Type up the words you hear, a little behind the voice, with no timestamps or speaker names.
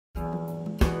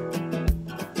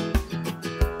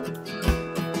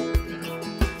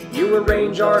to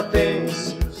arrange our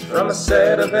things from a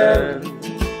set of n.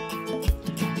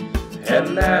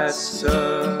 And that's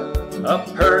a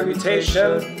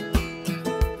permutation.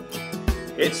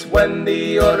 It's when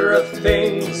the order of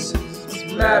things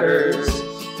matters.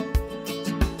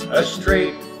 A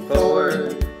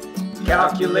straightforward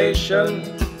calculation.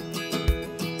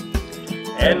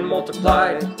 N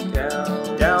multiplied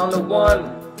down to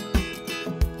 1.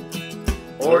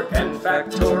 Or n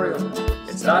factorial,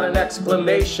 it's not an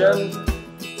exclamation.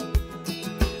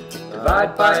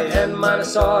 Divide by n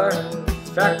minus r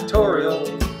factorial.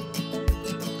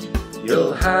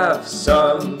 You'll have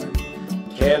some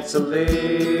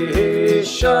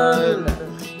cancellation.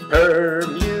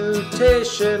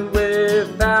 Permutation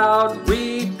without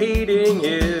repeating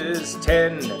is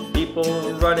 10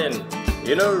 people running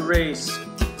in a race.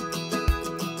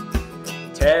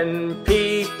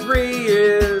 10p3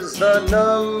 is the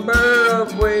number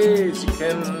of ways you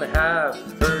can have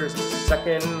first,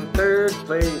 second, third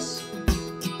place.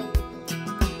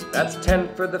 That's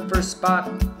 10 for the first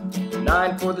spot,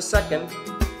 9 for the second,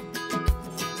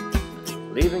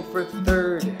 leaving for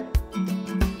third,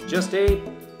 just 8.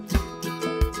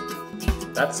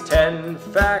 That's 10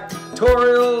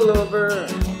 factorial over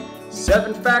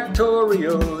 7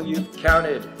 factorial. You've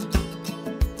counted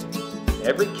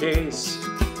every case.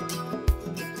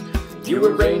 You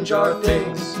arrange our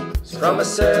things from a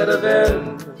set of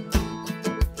n,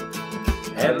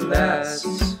 and that's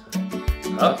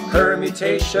a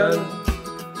permutation.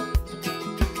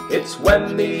 It's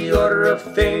when the order of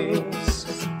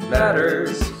things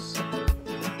matters.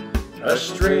 A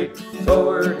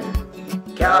straightforward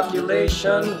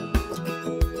calculation.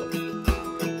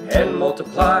 N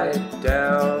multiplied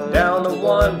down to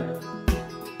 1.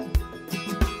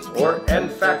 Or n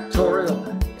factorial,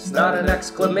 it's not an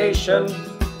exclamation.